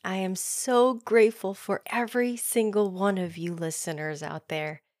am so grateful for every single one of you listeners out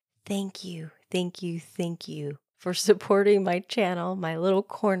there. Thank you, thank you, thank you for supporting my channel, my little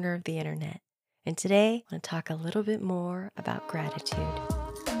corner of the internet. And today, I'm going to talk a little bit more about gratitude.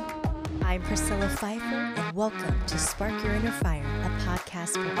 I'm Priscilla Pfeiffer, and welcome to Spark Your Inner Fire, a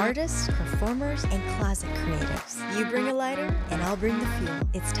podcast for artists, performers, and closet creatives. You bring a lighter, and I'll bring the fuel.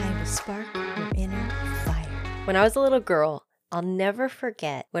 It's time to spark your inner fire. When I was a little girl, I'll never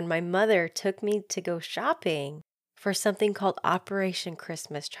forget when my mother took me to go shopping for something called Operation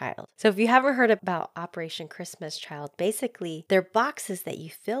Christmas Child. So if you haven't heard about Operation Christmas Child, basically they're boxes that you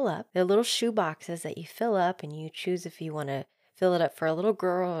fill up. They're little shoe boxes that you fill up, and you choose if you want to fill it up for a little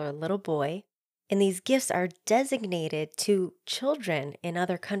girl or a little boy. And these gifts are designated to children in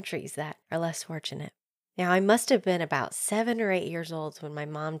other countries that are less fortunate. Now, I must have been about 7 or 8 years old when my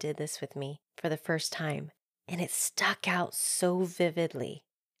mom did this with me for the first time. And it stuck out so vividly.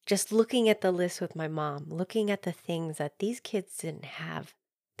 Just looking at the list with my mom, looking at the things that these kids didn't have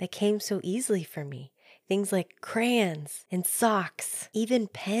that came so easily for me. Things like crayons and socks, even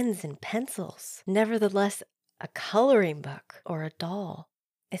pens and pencils. Nevertheless, a coloring book or a doll.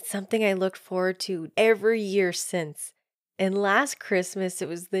 It's something I looked forward to every year since. And last Christmas, it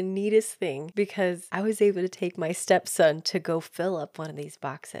was the neatest thing because I was able to take my stepson to go fill up one of these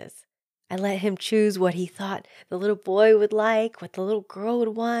boxes. I let him choose what he thought the little boy would like, what the little girl would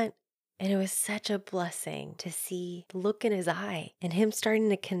want. And it was such a blessing to see the look in his eye and him starting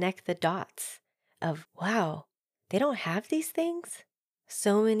to connect the dots of, wow, they don't have these things?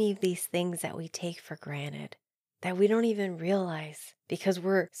 So many of these things that we take for granted that we don't even realize because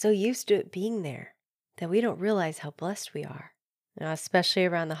we're so used to it being there that we don't realize how blessed we are. Now, especially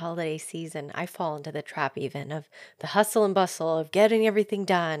around the holiday season, I fall into the trap even of the hustle and bustle of getting everything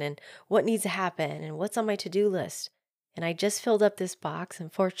done and what needs to happen and what's on my to-do list. And I just filled up this box.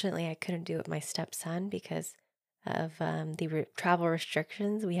 Unfortunately, I couldn't do it with my stepson because of the travel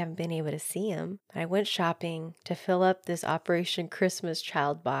restrictions. We haven't been able to see him. I went shopping to fill up this Operation Christmas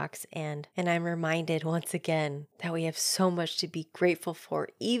Child box, and I'm reminded once again that we have so much to be grateful for,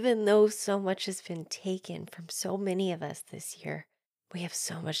 even though so much has been taken from so many of us this year. We have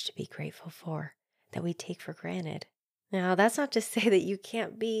so much to be grateful for that we take for granted. Now, that's not to say that you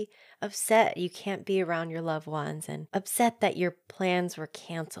can't be upset, you can't be around your loved ones and upset that your plans were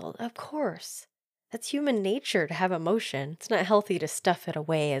canceled. Of course. That's human nature to have emotion. It's not healthy to stuff it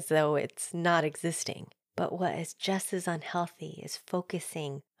away as though it's not existing. But what is just as unhealthy is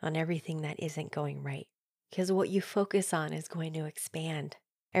focusing on everything that isn't going right. Because what you focus on is going to expand.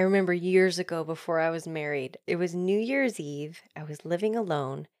 I remember years ago before I was married, it was New Year's Eve. I was living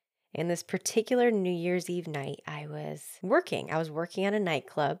alone. And this particular New Year's Eve night, I was working. I was working at a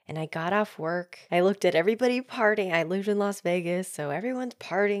nightclub, and I got off work. I looked at everybody partying. I lived in Las Vegas, so everyone's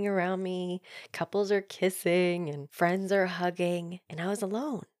partying around me. Couples are kissing, and friends are hugging. And I was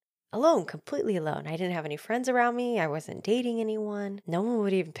alone. Alone, completely alone. I didn't have any friends around me. I wasn't dating anyone. No one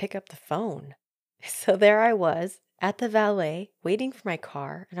would even pick up the phone. So there I was at the valet, waiting for my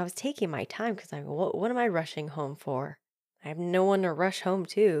car, and I was taking my time because what am I rushing home for? I have no one to rush home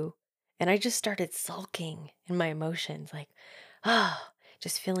to. And I just started sulking in my emotions, like,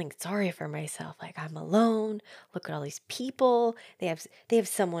 just feeling sorry for myself. Like, I'm alone. Look at all these people. They have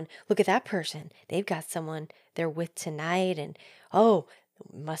someone. Look at that person. They've got someone they're with tonight. And, oh,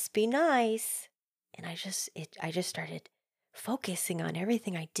 must be nice. And I just started focusing on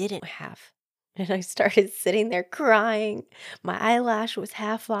everything I didn't have. And I started sitting there crying. My eyelash was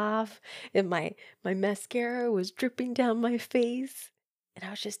half off, and my mascara was dripping down my face. And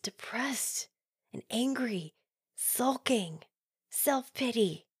I was just depressed and angry, sulking,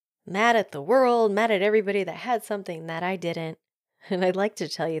 self-pity, mad at the world, mad at everybody that had something that I didn't. And I'd like to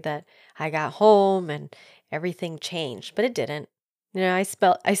tell you that I got home and everything changed, but it didn't. You know,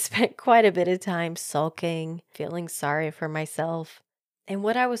 I spent quite a bit of time sulking, feeling sorry for myself. And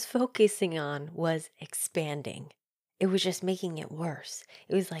what I was focusing on was expanding. It was just making it worse.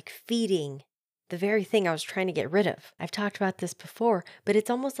 It was like feeding the very thing I was trying to get rid of. I've talked about this before, but it's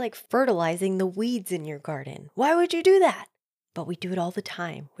almost like fertilizing the weeds in your garden. Why would you do that? But we do it all the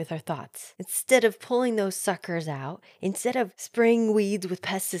time with our thoughts. Instead of pulling those suckers out, instead of spraying weeds with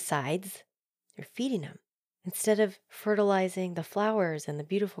pesticides, you're feeding them. Instead of fertilizing the flowers and the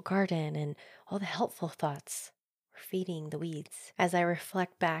beautiful garden and all the helpful thoughts, we're feeding the weeds. As I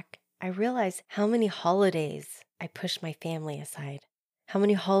reflect back, I realize how many holidays I pushed my family aside. How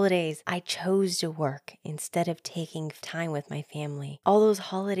many holidays I chose to work instead of taking time with my family. All those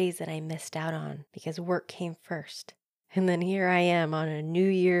holidays that I missed out on because work came first. And then here I am on a New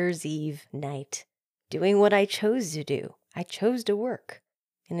Year's Eve night, doing what I chose to do. I chose to work.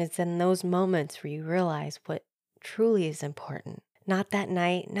 And it's in those moments where you realize what truly is important. Not that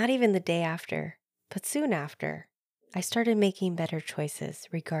night, not even the day after, but soon after. I started making better choices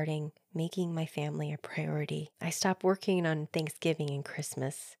regarding making my family a priority. I stopped working on Thanksgiving and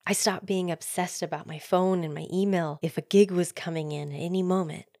Christmas. I stopped being obsessed about my phone and my email if a gig was coming in at any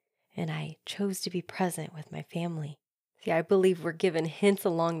moment. And I chose to be present with my family. See, I believe we're given hints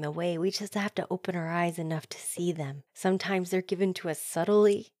along the way. We just have to open our eyes enough to see them. Sometimes they're given to us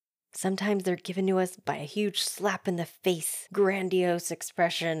subtly. Sometimes they're given to us by a huge slap in the face, grandiose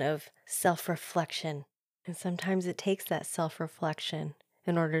expression of self-reflection. And sometimes it takes that self-reflection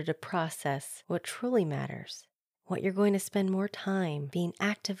in order to process what truly matters, what you're going to spend more time being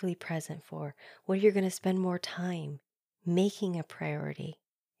actively present for, what you're going to spend more time making a priority,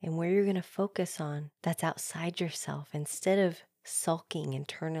 and where you're going to focus on that's outside yourself instead of sulking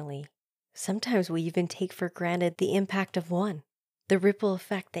internally. Sometimes we even take for granted the impact of one, the ripple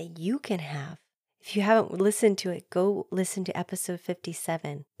effect that you can have. If you haven't listened to it, go listen to episode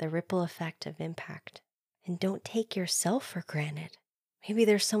 57, The Ripple Effect of Impact. And don't take yourself for granted. Maybe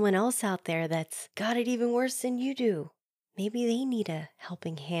there's someone else out there that's got it even worse than you do. Maybe they need a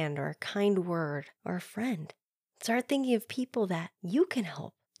helping hand or a kind word or a friend. Start thinking of people that you can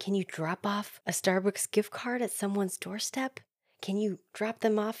help. Can you drop off a Starbucks gift card at someone's doorstep? Can you drop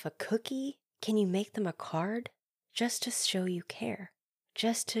them off a cookie? Can you make them a card? Just to show you care.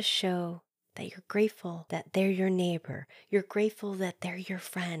 Just to show that you're grateful that they're your neighbor. You're grateful that they're your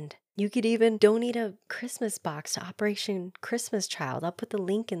friend. You could even donate a Christmas box to Operation Christmas Child. I'll put the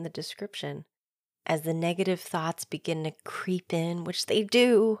link in the description. As the negative thoughts begin to creep in, which they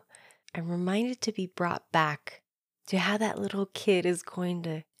do, I'm reminded to be brought back to how that little kid is going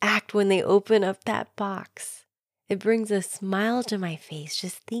to act when they open up that box. It brings a smile to my face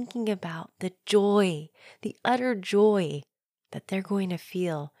just thinking about the joy, the utter joy that they're going to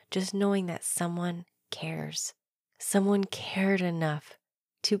feel just knowing that someone cares. Someone cared enough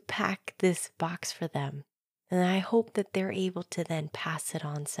to pack this box for them. And I hope that they're able to then pass it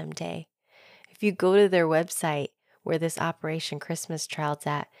on someday. If you go to their website where this Operation Christmas Child's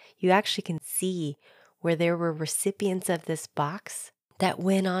at, you actually can see where there were recipients of this box that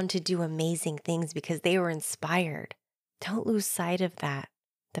went on to do amazing things because they were inspired. Don't lose sight of that.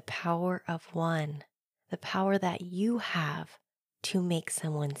 The power of one, the power that you have to make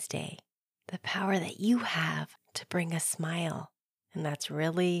someone's day, the power that you have to bring a smile. And that's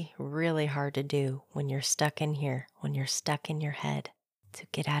really, really hard to do when you're stuck in here, when you're stuck in your head. So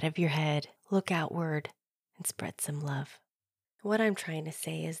get out of your head, look outward, and spread some love. What I'm trying to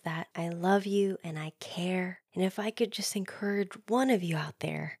say is that I love you and I care. And if I could just encourage one of you out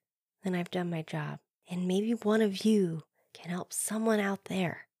there, then I've done my job. And maybe one of you can help someone out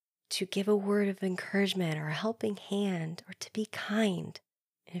there to give a word of encouragement or a helping hand or to be kind.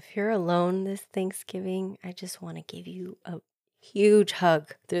 And if you're alone this Thanksgiving, I just want to give you a huge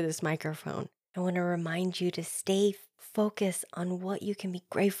hug through this microphone. I want to remind you to stay focused on what you can be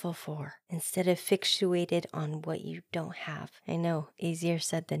grateful for instead of fixated on what you don't have. I know, easier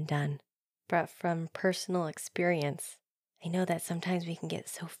said than done, but from personal experience, I know that sometimes we can get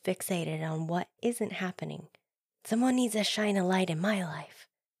so fixated on what isn't happening. Someone needs to shine a light in my life.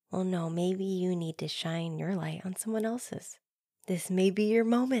 Well, no, maybe you need to shine your light on someone else's. This may be your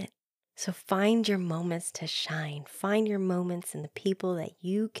moment. So find your moments to shine. Find your moments in the people that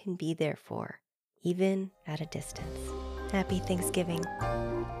you can be there for, even at a distance. Happy Thanksgiving.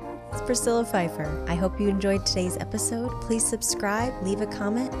 It's Priscilla Pfeiffer. I hope you enjoyed today's episode. Please subscribe, leave a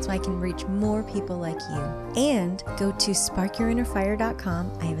comment so I can reach more people like you. And go to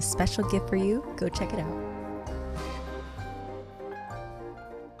sparkyourinnerfire.com. I have a special gift for you. Go check it out.